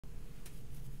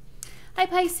Hi,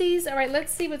 Pisces. All right,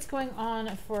 let's see what's going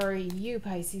on for you,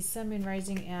 Pisces. Sun, Moon,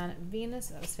 Rising, and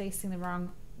Venus. I was facing the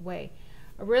wrong way.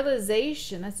 A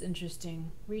realization. That's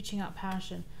interesting. Reaching out,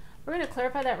 passion. We're going to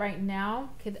clarify that right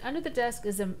now. Okay, under the desk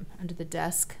is under the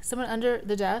desk. Someone under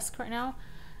the desk right now.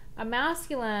 A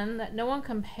masculine that no one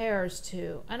compares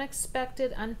to.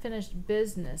 Unexpected, unfinished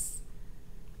business.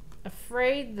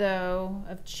 Afraid, though,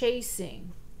 of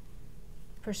chasing.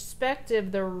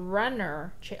 Perspective, the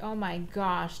runner. Oh my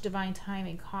gosh, divine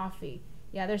timing, coffee.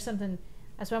 Yeah, there's something.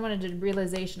 That's why I wanted to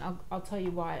realization. I'll tell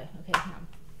you why. Okay, hang on.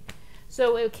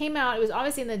 So it came out, it was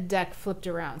obviously in the deck flipped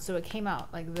around. So it came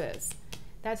out like this.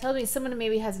 That tells me someone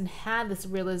maybe hasn't had this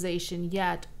realization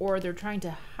yet, or they're trying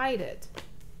to hide it.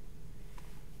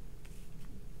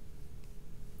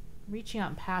 Reaching out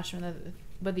in passion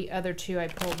with the other two I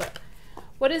pulled. But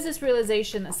what is this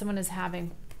realization that someone is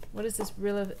having? What is this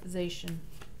realization?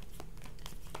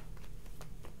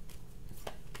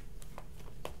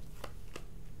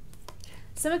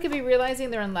 Someone could be realizing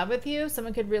they're in love with you.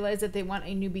 Someone could realize that they want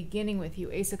a new beginning with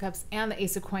you. Ace of Cups and the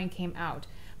Ace of Coin came out.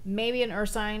 Maybe an earth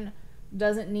sign,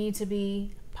 doesn't need to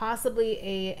be.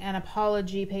 Possibly an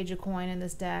apology, Page of Coin in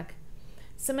this deck.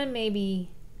 Someone may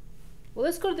be... Well,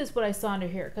 let's go to this, what I saw under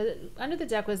here. Because under the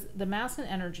deck was the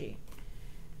masculine energy.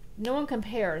 No one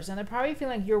compares. And they're probably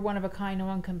feeling like you're one of a kind. No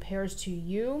one compares to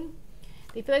you.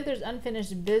 They feel like there's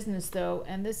unfinished business, though,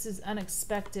 and this is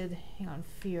unexpected. Hang on,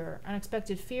 fear.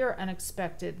 Unexpected fear,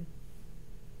 unexpected.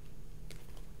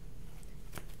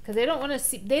 Because they don't want to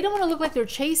see, they don't want to look like they're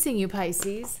chasing you,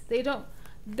 Pisces. They don't,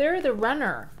 they're the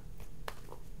runner.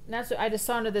 And that's what I just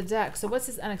saw under the deck. So what's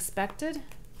this unexpected?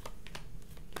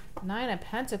 Nine of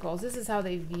Pentacles. This is how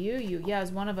they view you. Yeah,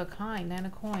 as one of a kind. Nine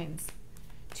of Coins.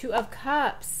 Two of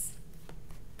Cups.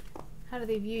 How do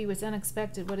they view you? It's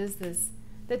unexpected. What is this?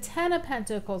 The Ten of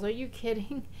Pentacles. Are you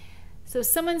kidding? So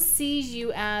someone sees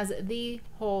you as the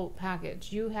whole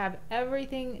package. You have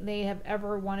everything they have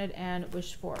ever wanted and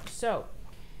wished for. So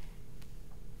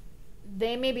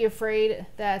they may be afraid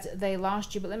that they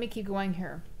lost you, but let me keep going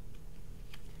here.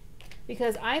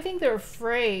 Because I think they're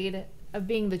afraid of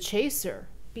being the chaser,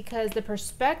 because the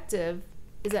perspective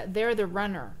is that they're the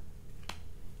runner.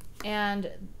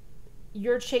 And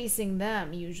you're chasing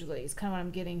them, usually. It's kind of what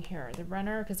I'm getting here. The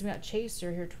runner, because we got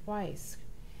chaser here twice.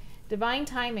 Divine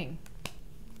timing.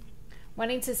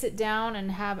 Wanting to sit down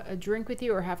and have a drink with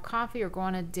you, or have coffee, or go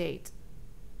on a date.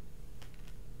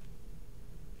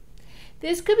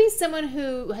 This could be someone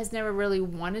who has never really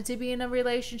wanted to be in a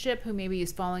relationship, who maybe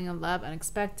is falling in love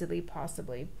unexpectedly,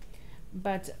 possibly.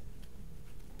 But,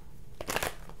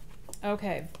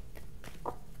 okay.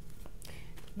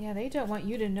 Yeah, they don't want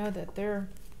you to know that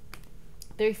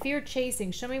they fear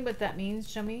chasing. Show me what that means.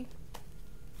 Show me.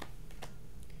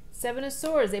 Seven of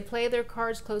Swords. They play their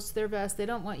cards close to their vest. They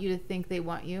don't want you to think they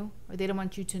want you, or they don't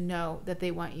want you to know that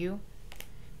they want you.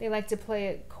 They like to play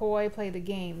it coy, play the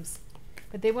games.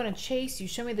 But they want to chase you.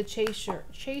 Show me the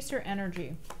chaser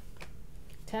energy.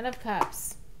 Ten of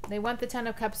Cups. They want the Ten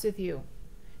of Cups with you.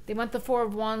 They want the Four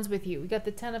of Wands with you. We got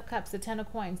the Ten of Cups, the Ten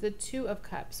of Coins, the Two of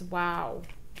Cups. Wow.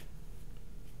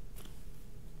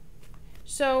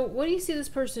 So, what do you see this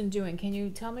person doing? Can you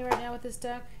tell me right now with this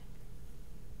deck?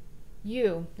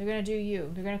 You. They're going to do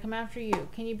you. They're going to come after you.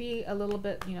 Can you be a little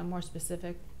bit, more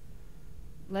specific?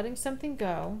 Letting something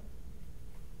go.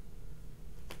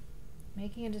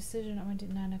 Making a decision. I went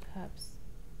to Nine of Cups.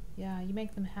 Yeah, you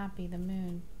make them happy. The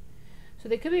Moon. So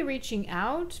they could be reaching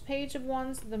out. Page of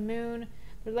Wands, the Moon.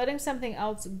 They're letting something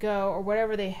else go, or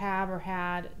whatever they have or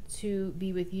had, to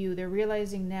be with you. They're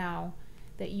realizing now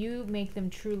that you make them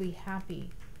truly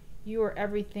happy. You are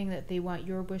everything that they want,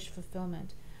 your wish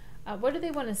fulfillment. What do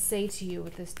they want to say to you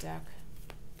with this deck?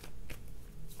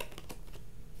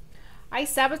 I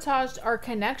sabotaged our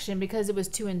connection because it was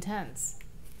too intense.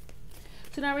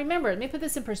 So now remember, let me put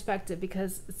this in perspective,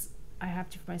 because I have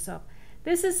to for myself.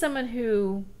 This is someone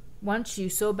who wants you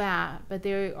so bad, but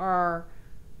they are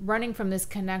running from this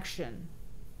connection.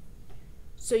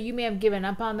 So you may have given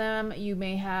up on them. You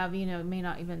may have, may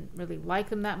not even really like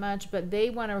them that much, but they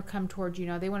want to come towards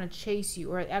you. They want to chase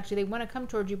you, or actually they want to come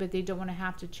towards you, but they don't want to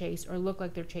have to chase or look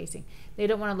like they're chasing. They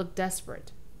don't want to look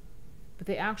desperate, but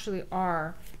they actually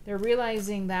are. They're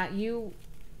realizing that you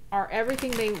are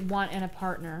everything they want in a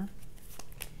partner.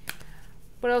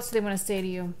 What else do they want to say to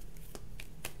you?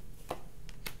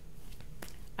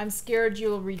 I'm scared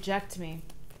you'll reject me.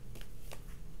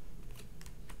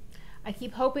 I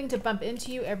keep hoping to bump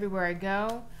into you everywhere I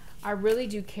go. I really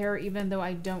do care, even though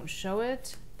I don't show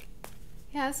it.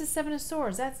 Yeah, this is Seven of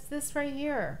Swords. That's this right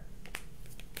here.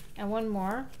 And one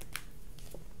more.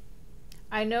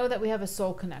 I know that we have a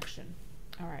soul connection.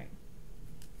 All right.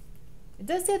 It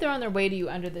does say they're on their way to you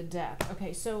under the deck.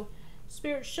 Okay, so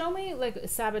Spirit, show me like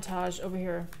sabotage over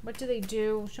here. What do they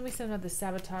do? Show me something about the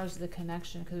sabotage of the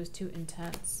connection because it was too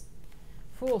intense.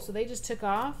 Fool. So they just took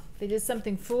off. They did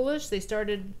something foolish. They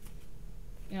started,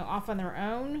 you know, off on their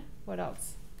own. What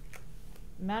else?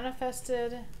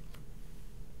 Manifested.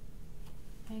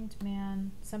 Hanged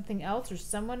Man. Something else or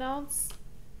someone else.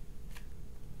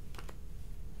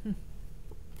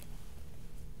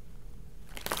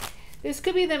 This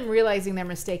could be them realizing their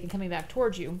mistake and coming back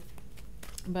towards you.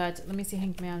 But let me see,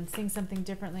 Hanged Man, seeing something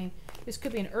differently. This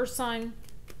could be an earth sign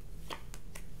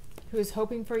who is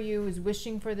hoping for you, who's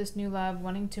wishing for this new love,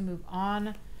 wanting to move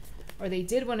on. Or they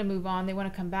did want to move on. They want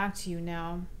to come back to you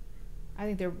now. I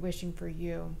think they're wishing for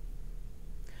you.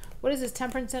 What is this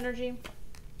Temperance energy?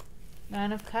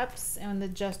 9 of Cups and the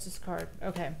Justice card.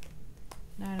 Okay.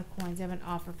 9 of Coins. I have an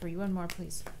offer for you. One more,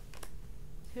 please.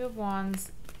 2 of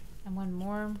Wands and one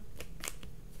more.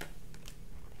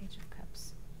 Page of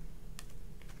Cups.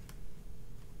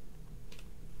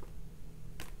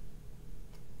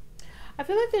 I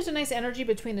feel like there's a nice energy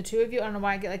between the two of you. I don't know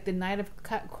why I get like the Knight of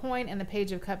Coin and the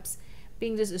Page of Cups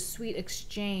being just a sweet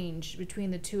exchange between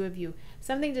the two of you.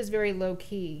 Something just very low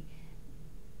key.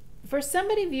 For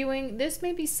somebody viewing, this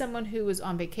may be someone who was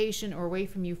on vacation or away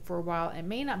from you for a while. It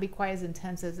may not be quite as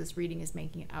intense as this reading is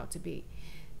making it out to be.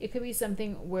 It could be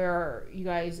something where you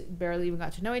guys barely even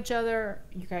got to know each other.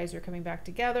 You guys are coming back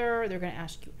together. They're going to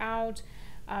ask you out.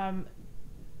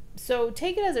 So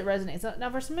take it as it resonates. Now,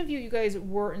 for some of you, you guys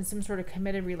were in some sort of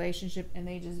committed relationship and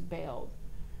they just bailed.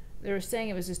 They were saying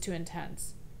it was just too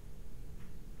intense.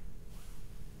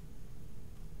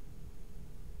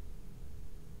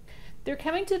 They're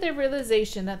coming to the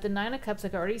realization that the 9 of Cups,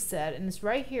 like I already said, and it's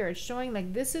right here. It's showing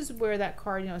like this is where that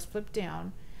card, you know, is flipped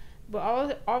down.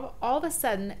 But all of a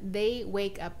sudden, they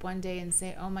wake up one day and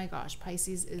say, oh my gosh,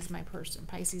 Pisces is my person.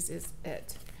 Pisces is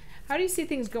it. How do you see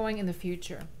things going in the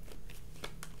future?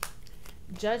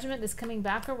 Judgment is coming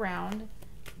back around.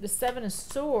 The 7 of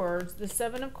Swords, the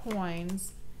 7 of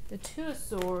Coins, the 2 of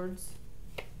Swords,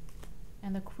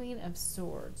 and the Queen of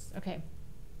Swords. Okay.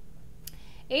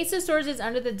 Ace of Swords is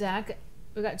under the deck.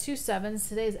 We've got 2 sevens.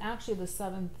 Today is actually the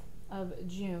 7th of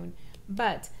June.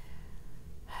 But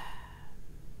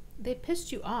they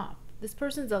pissed you off. This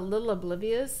person's a little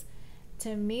oblivious.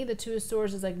 To me, the 2 of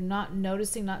Swords is like not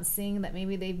noticing, not seeing that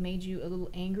maybe they've made you a little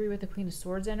angry with the Queen of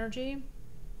Swords energy.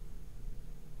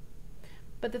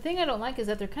 But the thing I don't like is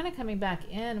that they're kind of coming back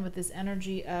in with this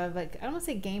energy of like, I don't want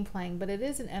to say game playing, but it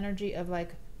is an energy of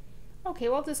like, okay,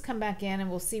 well, I'll just come back in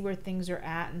and we'll see where things are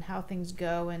at and how things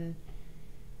go. And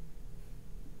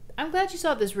I'm glad you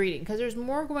saw this reading because there's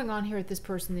more going on here with this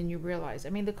person than you realize.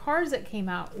 I mean, the cards that came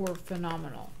out were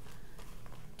phenomenal.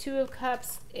 2 of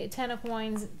Cups, 10 of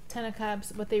Coins, 10 of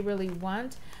Cups, what they really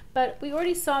want. But we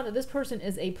already saw that this person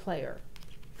is a player.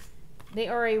 They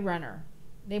are a runner.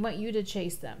 They want you to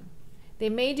chase them. They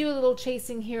may do a little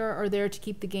chasing here or there to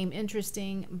keep the game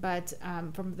interesting, but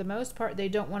for the most part, they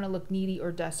don't want to look needy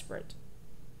or desperate.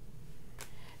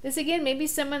 This, again, may be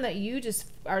someone that you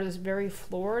just are just very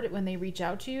floored when they reach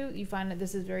out to you. You find that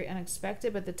this is very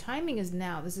unexpected, but the timing is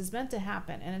now. This is meant to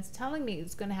happen, and it's telling me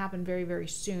it's going to happen very, very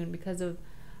soon because of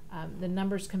the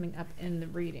numbers coming up in the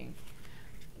reading.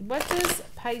 What does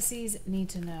Pisces need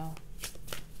to know?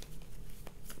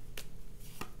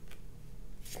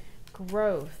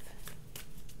 Growth.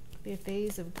 Be a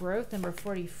phase of growth. Number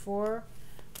 44.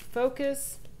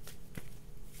 Focus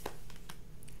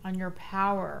on your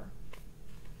power.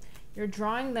 You're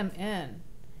drawing them in.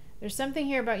 There's something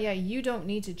here about, yeah, you don't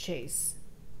need to chase.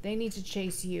 They need to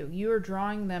chase you. You are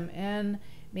drawing them in.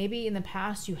 Maybe in the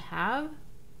past you have,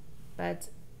 but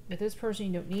with this person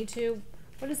you don't need to.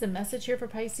 What is the message here for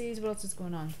Pisces? What else is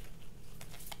going on?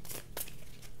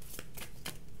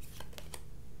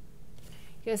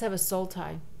 You guys have a soul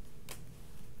tie.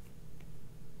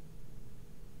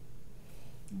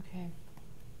 Okay.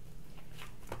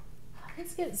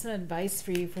 Let's get some advice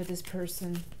for you for this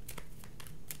person.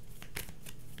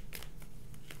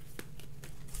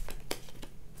 It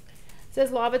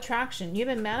says law of attraction. You've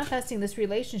been manifesting this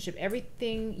relationship.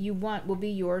 Everything you want will be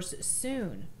yours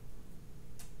soon.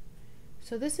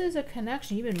 So this is a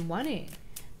connection you've been wanting.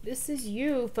 This is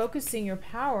you focusing your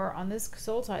power on this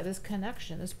soul tie, this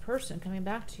connection, this person coming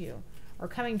back to you or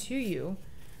coming to you.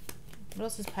 What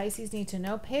else does Pisces need to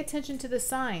know? Pay attention to the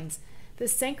signs. The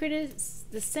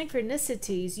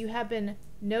synchronicities you have been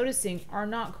noticing are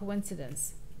not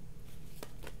coincidence.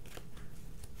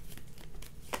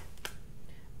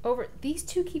 These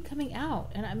two keep coming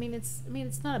out, and I mean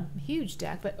it's not a huge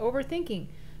deck, but overthinking.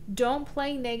 Don't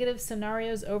play negative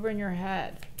scenarios over in your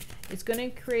head. It's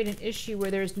going to create an issue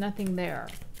where there's nothing there.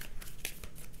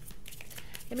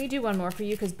 Let me do one more for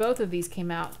you because both of these came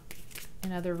out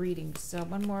in other readings. So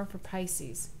one more for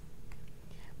Pisces.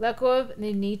 Let go of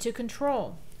the need to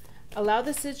control. Allow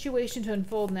the situation to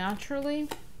unfold naturally,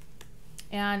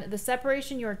 and the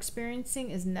separation you're experiencing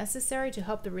is necessary to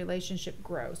help the relationship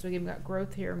grow. So again, we've got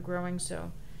growth here and growing.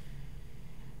 So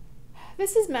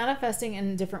this is manifesting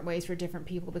in different ways for different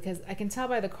people because I can tell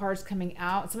by the cards coming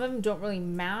out, some of them don't really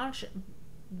match,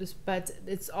 but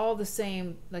it's all the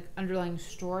same like underlying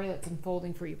story that's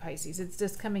unfolding for you, Pisces. It's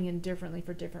just coming in differently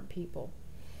for different people.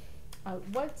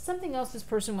 What's something else this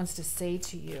person wants to say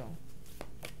to you?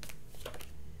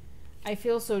 I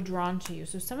feel so drawn to you.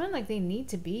 So someone like they need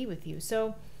to be with you.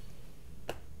 So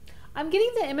I'm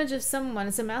getting the image of someone,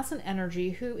 it's a masculine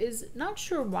energy, who is not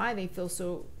sure why they feel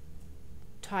so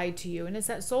tied to you. And it's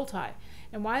that soul tie.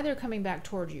 And why they're coming back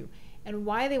toward you. And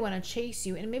why they want to chase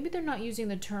you. And maybe they're not using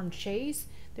the term chase.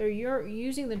 You're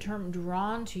using the term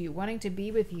drawn to you, wanting to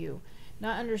be with you.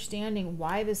 Not understanding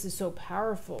why this is so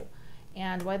powerful.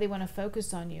 And why they want to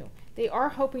focus on you. They are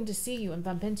hoping to see you and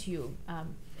bump into you.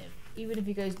 Even if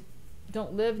you guys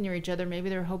don't live near each other, maybe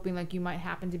they're hoping like you might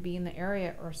happen to be in the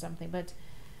area or something. But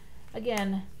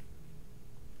again,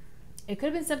 it could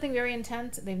have been something very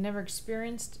intense. They've never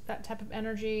experienced that type of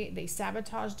energy. They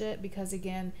sabotaged it because,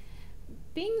 again,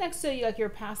 being next to you, like your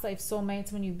past life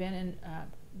soulmates when you've been in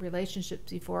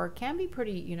relationships before, can be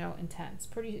pretty, intense.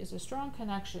 It's a strong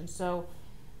connection. So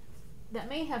that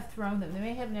may have thrown them. They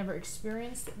may have never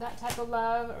experienced that type of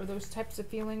love or those types of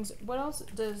feelings. What else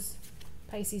does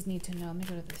Pisces need to know? Let me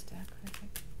go to this deck.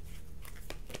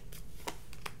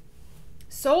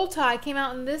 Soul tie came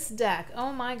out in this deck.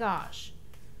 Oh my gosh.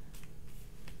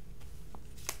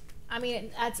 I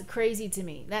mean, that's crazy to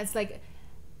me. That's like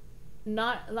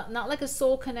not like a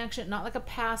soul connection, not like a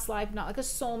past life, not like a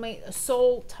soulmate, a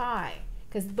soul tie.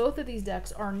 Because both of these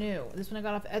decks are new. This one I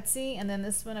got off Etsy, and then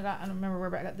this one I don't remember where,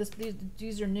 but I got this.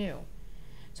 These are new.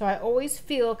 So I always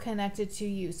feel connected to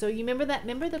you. So you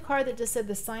remember the card that just said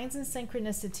the signs and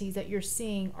synchronicities that you're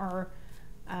seeing are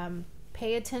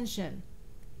pay attention.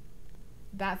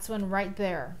 That's one right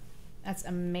there. That's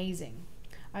amazing.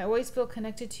 I always feel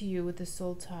connected to you with the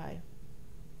soul tie.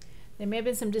 There may have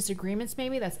been some disagreements,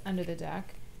 maybe. That's under the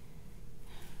deck.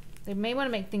 They may want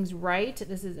to make things right.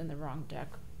 This is in the wrong deck,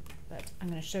 but I'm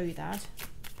going to show you that.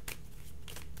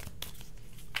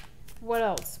 What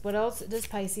else? What else does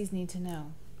Pisces need to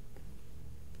know?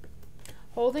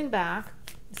 Holding back.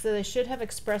 So they should have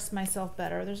expressed myself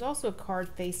better. There's also a card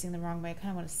facing the wrong way. I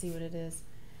kind of want to see what it is.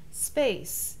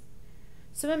 Space.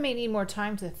 Someone may need more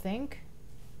time to think.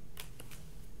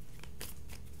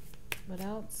 What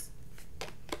else?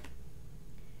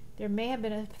 There may have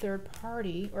been a third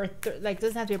party, or like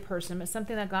doesn't have to be a person, but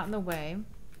something that got in the way.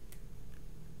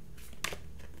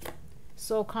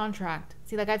 Soul contract.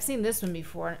 See, like I've seen this one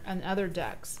before on other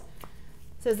decks. It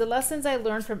says the lessons I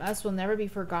learned from us will never be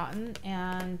forgotten,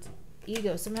 and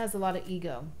ego. Someone has a lot of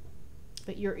ego,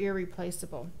 but you're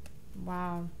irreplaceable.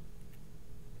 Wow.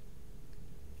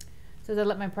 So I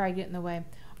let my pride get in the way.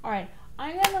 All right,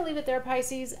 I'm going to leave it there,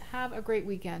 Pisces. Have a great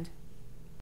weekend.